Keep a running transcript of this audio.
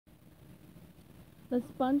The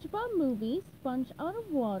SpongeBob movie, Sponge Out of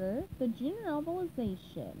Water, the junior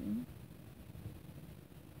novelization.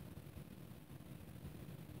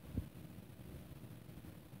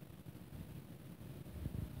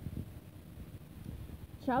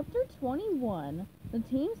 Chapter 21. The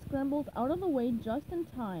team scrambled out of the way just in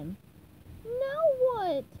time. Now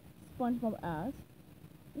what? SpongeBob asked.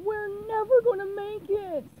 We're never gonna make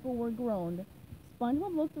it, Squidward groaned.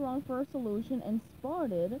 SpongeBob looked around for a solution and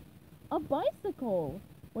spotted a bicycle.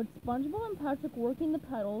 With SpongeBob and Patrick working the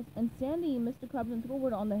pedals and Sandy, Mr. Krabs, and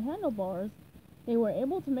Squidward on the handlebars, they were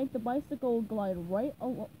able to make the bicycle glide right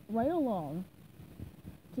along.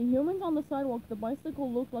 To humans on the sidewalk, the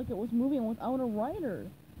bicycle looked like it was moving without a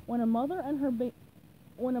rider. When a mother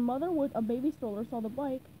with a baby stroller saw the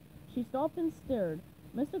bike, she stopped and stared.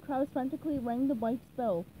 Mr. Krabs frantically rang the bike's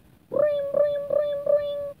bell. Bring, bring, bring,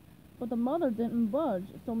 bring! But the mother didn't budge,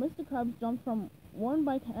 so Mr. Krabs jumped from one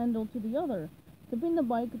bike handle to the other, tipping the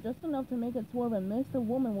bike just enough to make it swerve and miss the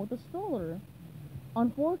woman with the stroller.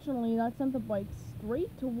 Unfortunately, that sent the bike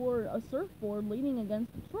straight toward a surfboard leaning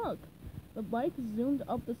against the truck. The bike zoomed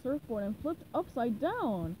up the surfboard and flipped upside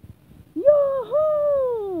down.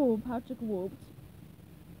 Yahoo! Patrick whooped.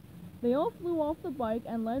 They all flew off the bike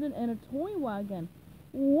and landed in a toy wagon.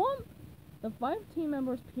 Whoomp! The 5 team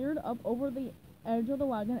members peered up over the edge of the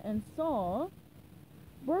wagon and saw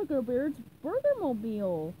Burger Beard's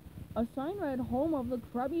Burgermobile. A sign read "Home of the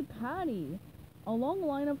Krabby Patty." A long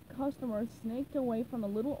line of customers snaked away from the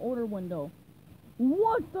little order window.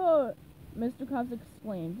 What the? Mr. Krabs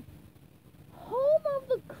exclaimed. Home of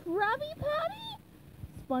the Krabby Patty?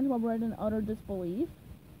 SpongeBob read in utter disbelief.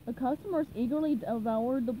 The customers eagerly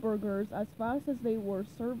devoured the burgers as fast as they were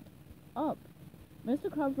served up. Mr.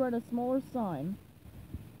 Krabs read a smaller sign.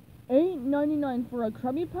 $8.99 for a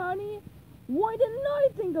Krabby Patty? Why didn't I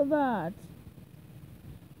think of that?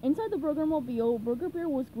 Inside the Burgermobile, Burger Beard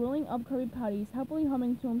was grilling up Krabby Patties, happily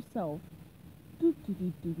humming to himself.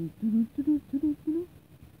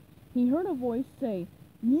 He heard a voice say,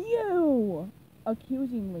 "You!"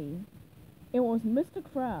 accusingly. It was Mr.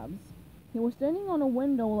 Krabs. He was standing on a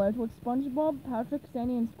window ledge with SpongeBob, Patrick,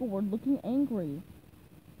 Sandy, and Squidward looking angry.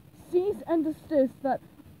 Cease and desist that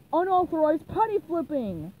unauthorized patty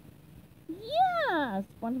flipping! Yeah,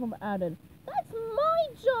 SpongeBob added. That's my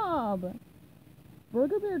job!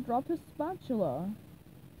 Burger Beard dropped his spatula.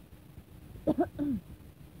 How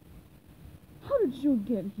did you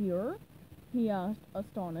get here? He asked,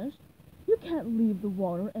 astonished. You can't leave the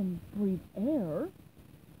water and breathe air.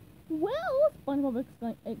 Well, SpongeBob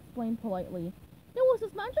explained politely, there was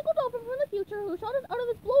this magical dolphin from the future who shot us out of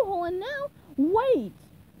this blowhole and now— Wait!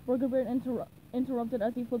 Burger Beard interrupted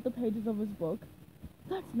as he flipped the pages of his book.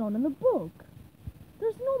 That's not in the book.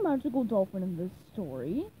 There's no magical dolphin in this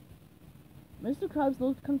story. Mr. Krabs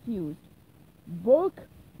looked confused. Book?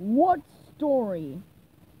 What story?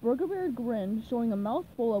 Burger Beard grinned, showing a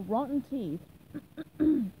mouthful of rotten teeth.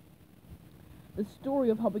 The story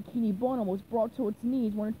of how Bikini Bottom was brought to its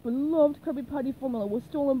knees when its beloved Krabby Patty formula was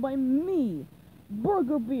stolen by me,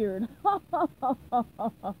 Burger Beard.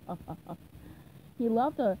 He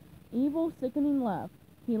laughed an evil, sickening laugh.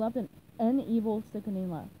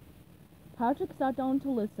 Patrick sat down to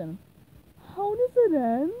listen. How does it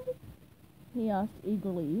end? He asked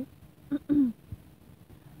eagerly.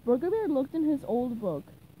 Burger Beard looked in his old book.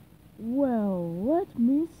 Well, let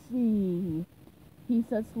me see, he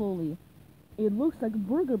said slowly. It looks like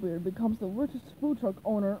Burger Beard becomes the richest food truck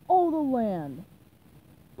owner in all the land.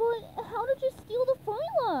 But how did you steal the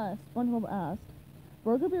formula? SpongeBob asked.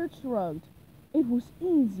 Burger Beard shrugged. It was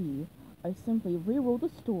easy. I simply rewrote the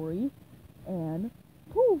story and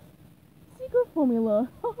poof! Secret formula.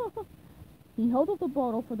 He held up the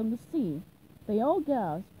bottle for them to see. They all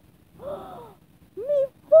gasped. Me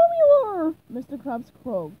formula! Mr. Krabs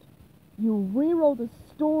croaked. You rewrote the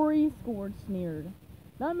story? Squidward sneered.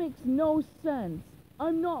 That makes no sense.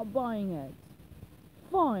 I'm not buying it.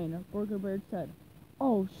 Fine, Burger Beard said.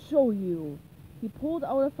 I'll show you. He pulled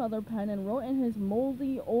out a feather pen and wrote in his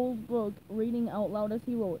moldy old book, reading out loud as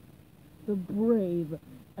he wrote. The brave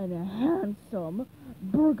and handsome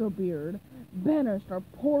Burger Beard banished our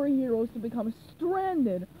poor heroes to become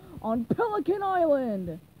stranded on Pelican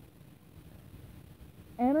Island.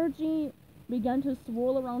 Energy began to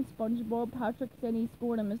swirl around SpongeBob, Patrick, Sandy,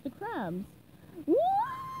 Squidward, and Mr. Krabs.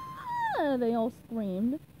 Wah! They all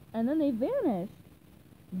screamed, and then they vanished.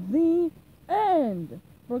 The end,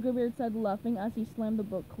 Burger Beard said, laughing as he slammed the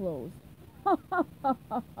book closed. Ha ha ha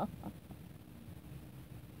ha ha.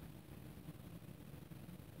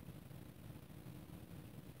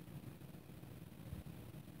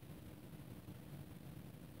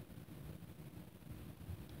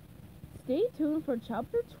 Stay tuned for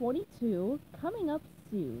chapter 22 coming up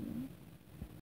soon.